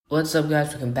What's up,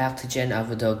 guys? Welcome back to Gen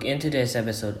Alpha Talk. In today's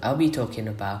episode, I'll be talking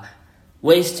about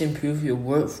ways to improve your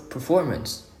work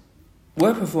performance.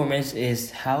 Work performance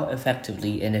is how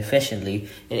effectively and efficiently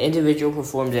an individual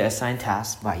performs their assigned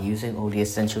tasks by using all the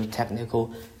essential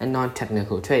technical and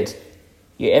non-technical traits.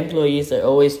 Your employees are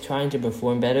always trying to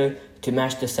perform better to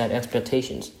match the set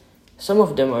expectations. Some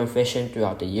of them are efficient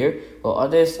throughout the year, while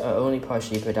others are only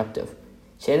partially productive.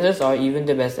 Chances are even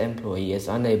the best employee is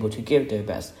unable to give their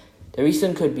best. The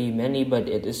reason could be many, but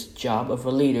it is the job of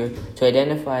a leader to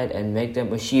identify it and make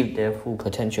them achieve their full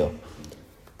potential.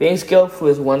 Being skillful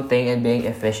is one thing and being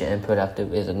efficient and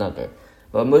productive is another.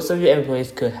 While most of your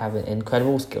employees could have an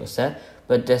incredible skill set,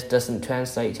 but this doesn't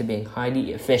translate to being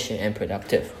highly efficient and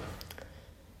productive.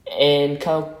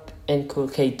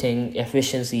 Inculcating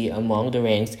efficiency among the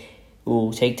ranks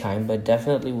will take time, but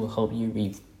definitely will help you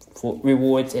reap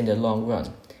rewards in the long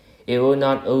run. It will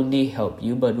not only help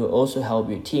you, but will also help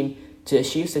your team to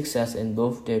achieve success in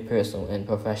both their personal and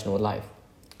professional life.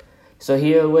 So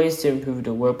here are ways to improve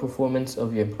the work performance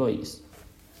of your employees.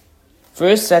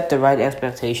 First, set the right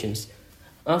expectations.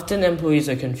 Often employees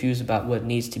are confused about what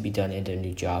needs to be done in their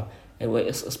new job and what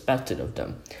is expected of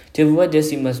them. To avoid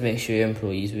this, you must make sure your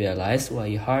employees realize why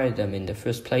you hired them in the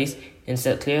first place and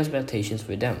set clear expectations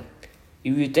for them.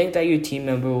 If you think that your team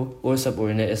member or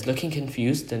subordinate is looking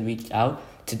confused, then reach out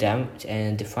to them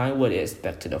and define what is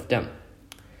expected of them.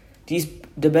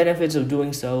 The benefits of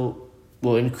doing so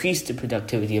will increase the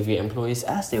productivity of your employees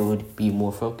as they would be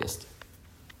more focused.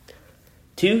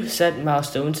 2. Set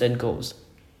milestones and goals.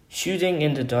 Shooting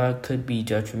in the dark could be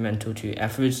detrimental to your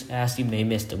efforts as you may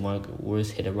miss the mark or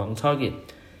hit a wrong target.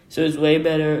 So it's way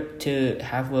better to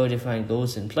have well-defined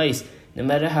goals in place, no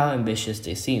matter how ambitious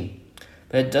they seem.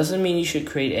 But it doesn't mean you should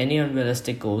create any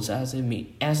unrealistic goals as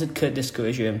it could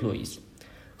discourage your employees.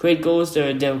 Create goals that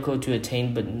are difficult to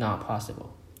attain but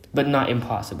not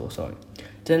impossible.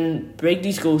 Then break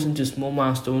these goals into small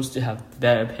milestones to have a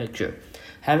better picture.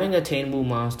 Having attainable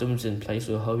milestones in place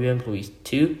will help your employees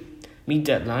to meet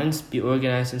deadlines, be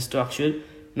organized and structured,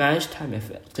 manage time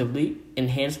effectively,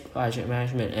 enhance project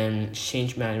management and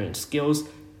change management skills,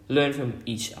 learn from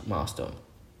each milestone.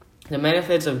 The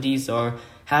benefits of these are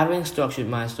having structured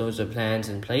milestones or plans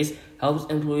in place helps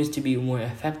employees to be more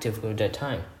effective with their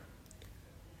time.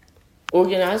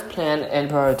 Organize, plan, and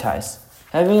prioritize.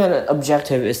 Having an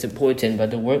objective is important, but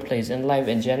the workplace and life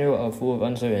in general are full of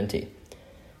uncertainty.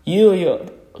 You or your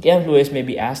employees may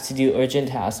be asked to do urgent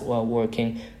tasks while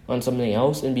working on something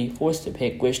else and be forced to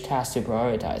pick which tasks to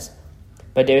prioritize.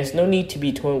 But there is no need to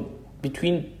be torn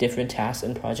between different tasks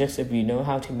and projects if you know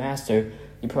how to master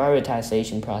the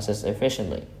prioritization process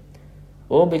efficiently.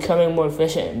 While becoming more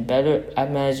efficient and better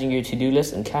at managing your to-do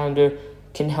list and calendar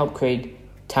can help create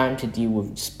time to deal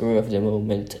with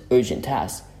spur-of-the-moment urgent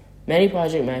tasks. Many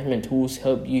project management tools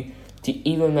help you to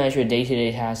even measure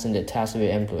day-to-day tasks and the tasks of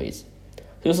your employees.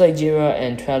 Tools like Jira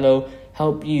and Trello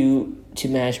help you to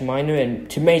manage minor and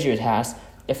to major tasks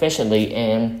efficiently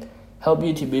and help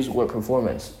you to boost work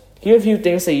performance. Here are a few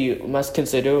things that you must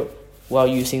consider while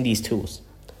using these tools.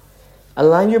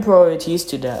 Align your priorities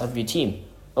to that of your team.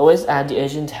 Always add the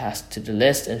urgent task to the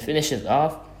list and finish it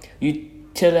off.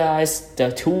 Utilize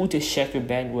the tool to check your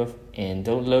bandwidth and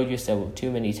don't load yourself with too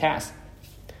many tasks.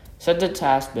 Set the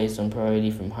task based on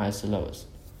priority from highest to lowest.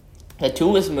 The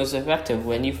tool is most effective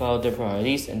when you follow the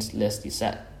priorities and list you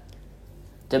set.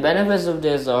 The benefits of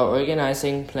this are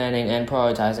organizing, planning, and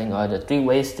prioritizing are the 3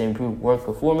 ways to improve work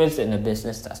performance in a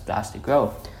business that starts to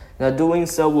grow. Now, doing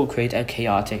so will create a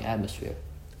chaotic atmosphere.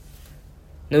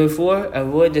 Number 4,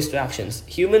 avoid distractions.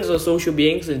 Humans are social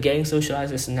beings and getting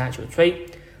socialized is a natural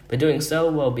trait, but doing so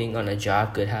while being on a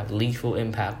job could have lethal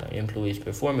impact on your employees'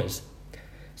 performance.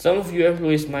 Some of your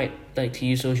employees might like to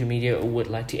use social media or would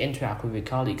like to interact with your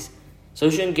colleagues.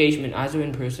 Social engagement, either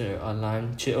in person or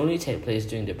online, should only take place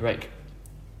during the break.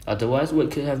 Otherwise, what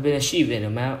could have been achieved in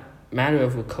a matter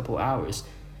of a couple hours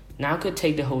now could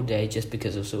take the whole day just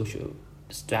because of social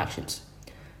distractions.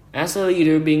 As a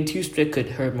leader, being too strict could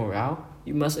hurt morale.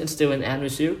 You must instill an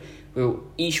atmosphere where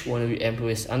each one of your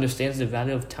employees understands the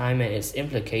value of time and its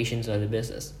implications on the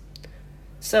business.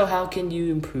 So how can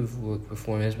you improve work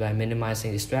performance by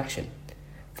minimizing distraction?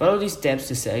 Follow these steps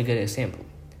to set a good example.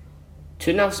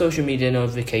 Turn off social media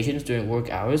notifications during work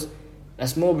hours. A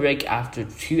small break after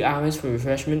 2 hours for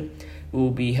refreshment will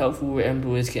be helpful where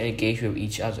employees can engage with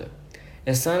each other.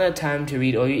 Assign a time to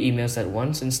read all your emails at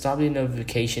once and stop the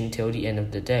notification till the end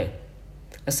of the day.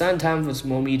 Assign time for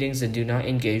small meetings and do not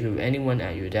engage with anyone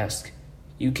at your desk.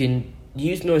 You can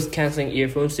use noise-canceling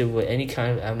earphones to avoid any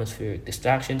kind of atmospheric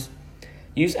distractions.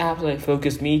 Use apps like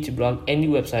Focus Me to block any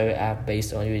website or app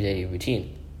based on your daily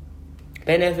routine.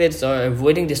 Benefits are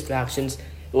avoiding distractions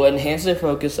will enhance the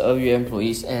focus of your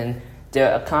employees and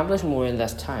they'll accomplish more in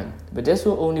less time. But this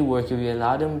will only work if you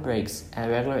allow them breaks at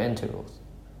regular intervals.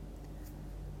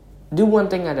 Do one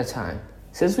thing at a time.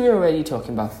 Since we are already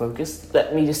talking about focus,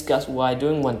 let me discuss why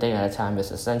doing one thing at a time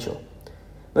is essential.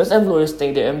 Most employers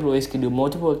think their employees can do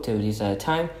multiple activities at a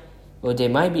time. While they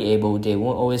might be able, they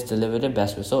won't always deliver the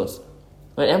best results.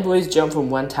 When employees jump from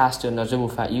one task to another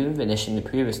without even finishing the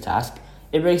previous task,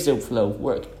 it breaks the flow of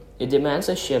work. It demands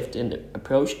a shift in the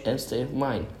approach and state of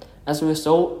mind. As a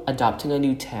result, adopting a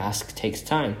new task takes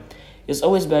time. It's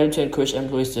always better to encourage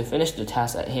employees to finish the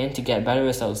task at hand to get better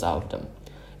results out of them.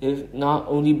 It not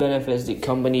only benefits the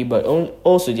company but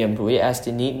also the employee, as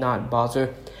they need not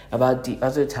bother about the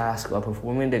other task while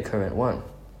performing the current one.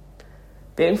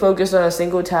 Being focused on a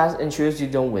single task ensures you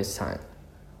don't waste time.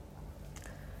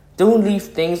 Don't leave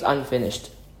things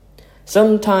unfinished.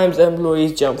 Sometimes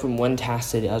employees jump from one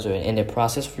task to the other and in the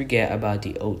process forget about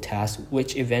the old task,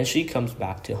 which eventually comes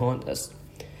back to haunt us.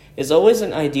 It's always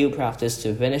an ideal practice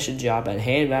to finish a job at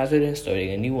hand rather than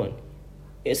starting a new one.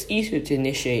 It's easier to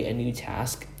initiate a new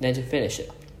task than to finish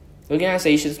it.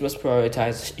 Organizations must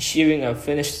prioritize sharing a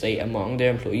finished state among their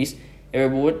employees and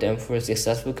reward them for a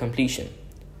successful completion.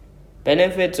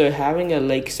 Benefits are having a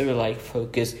laser-like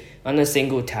focus on a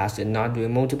single task and not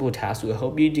doing multiple tasks will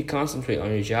help you to concentrate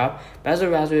on your job better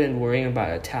rather than worrying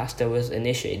about a task that was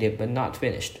initiated but not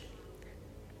finished.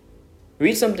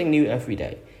 Read something new every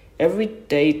day. Every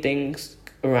day things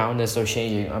around us are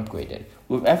changing and upgrading.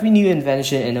 With every new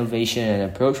invention, innovation,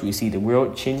 and approach, we see the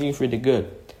world changing for the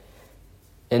good.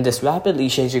 In this rapidly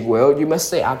changing world, you must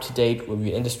stay up to date with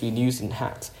your industry news and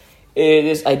hacks. It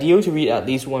is ideal to read at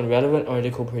least one relevant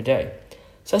article per day.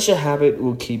 Such a habit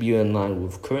will keep you in line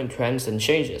with current trends and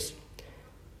changes.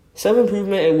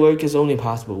 Self-improvement at work is only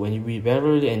possible when you read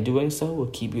regularly, and doing so will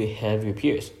keep you ahead of your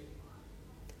peers.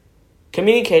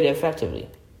 Communicate effectively.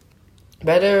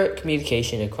 Better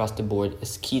communication across the board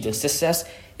is key to success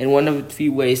and one of the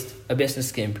few ways a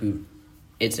business can improve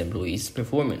its employees'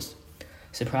 performance.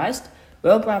 Surprised?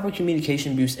 Well, proper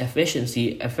communication boosts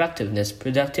efficiency, effectiveness,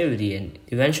 productivity, and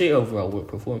eventually overall work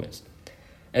performance.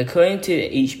 According to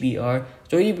HBR,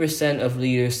 30% of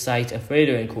leaders cite a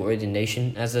failure in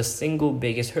coordination as the single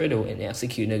biggest hurdle in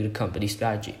executing the company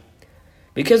strategy.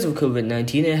 Because of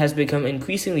COVID-19, it has become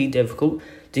increasingly difficult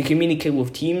to communicate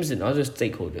with teams and other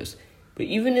stakeholders. But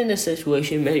even in this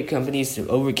situation, many companies have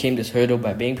overcome this hurdle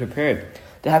by being prepared.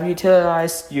 They have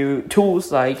utilized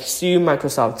tools like Zoom,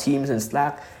 Microsoft Teams, and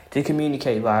Slack to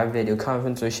communicate via video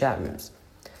conference or chat rooms.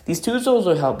 These tools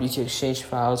also help you to exchange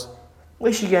files,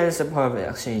 which again is a part of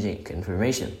exchanging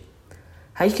information.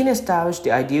 How you can establish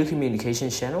the ideal communication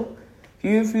channel?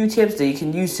 Here are a few tips that you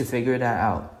can use to figure that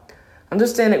out.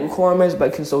 Understanding requirements by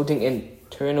consulting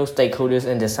internal stakeholders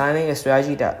and designing a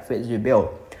strategy that fits your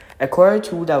bill. Acquire a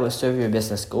tool that will serve your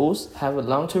business goals, have a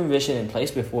long-term vision in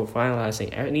place before finalizing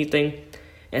anything,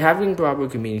 and having proper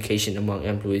communication among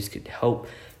employees could help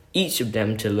each of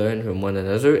them to learn from one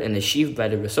another and achieve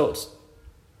better results.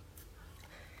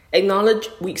 Acknowledge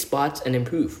weak spots and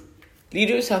improve.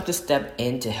 Leaders have to step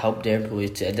in to help their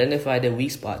employees to identify their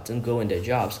weak spots and grow in their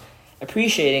jobs.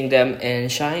 Appreciating them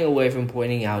and shying away from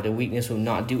pointing out the weakness will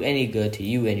not do any good to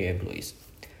you and your employees.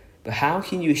 But how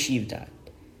can you achieve that?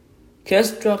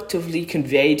 Constructively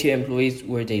convey to employees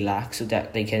where they lack so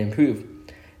that they can improve.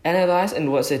 Analyze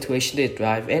in what situation they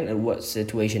thrive in and what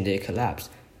situation they collapse.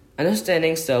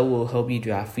 Understanding so will help you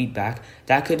draft feedback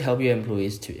that could help your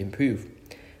employees to improve.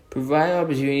 Provide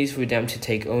opportunities for them to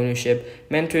take ownership,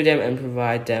 mentor them, and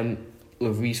provide them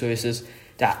with resources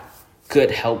that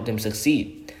could help them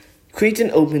succeed. Create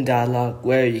an open dialogue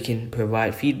where you can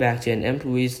provide feedback to an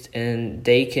employees and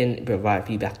they can provide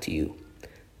feedback to you.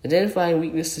 Identifying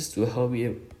weaknesses will help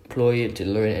your employee to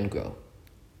learn and grow.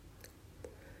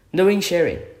 Knowing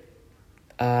sharing.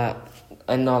 And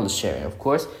knowledge sharing, of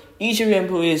course. Each of your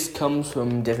employees comes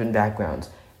from different backgrounds.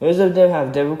 Most of them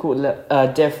have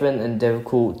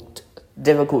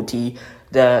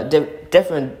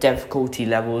different difficulty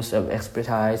levels of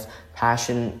expertise,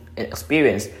 passion, and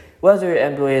experience. Whether your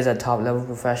employee is a top-level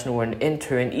professional or an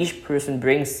intern, each person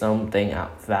brings something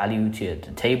of value to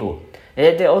the table. And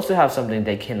yet they also have something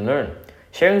they can learn.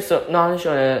 Sharing knowledge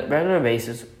on a regular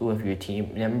basis with your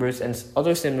team members and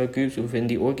other similar groups within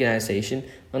the organization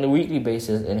on a weekly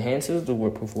basis enhances the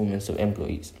work performance of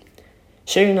employees.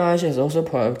 Sharing knowledge is also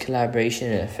part of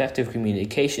collaboration and effective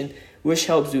communication, which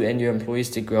helps you and your employees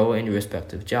to grow in your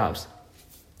respective jobs.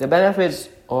 The benefits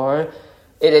are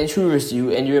it ensures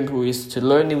you and your employees to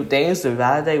learn new things to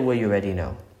validate what you already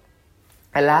know.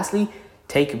 And lastly,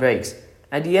 take breaks.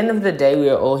 At the end of the day, we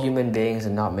are all human beings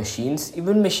and not machines.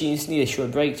 Even machines need a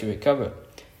short break to recover.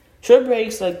 Short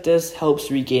breaks like this helps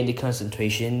regain the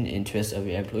concentration and interest of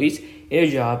your employees in their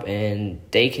job, and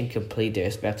they can complete their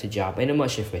respective job in a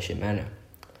much efficient manner.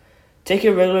 Take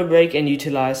a regular break and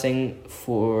utilizing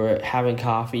for having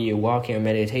coffee or walking or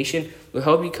meditation will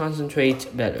help you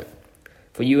concentrate better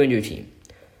for you and your team.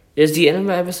 This is the end of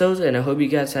my episode, and I hope you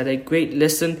guys had a great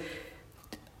listen.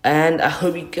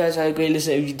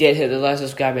 If you did, hit the like,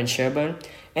 subscribe, and share button.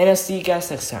 And I'll see you guys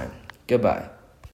next time. Goodbye.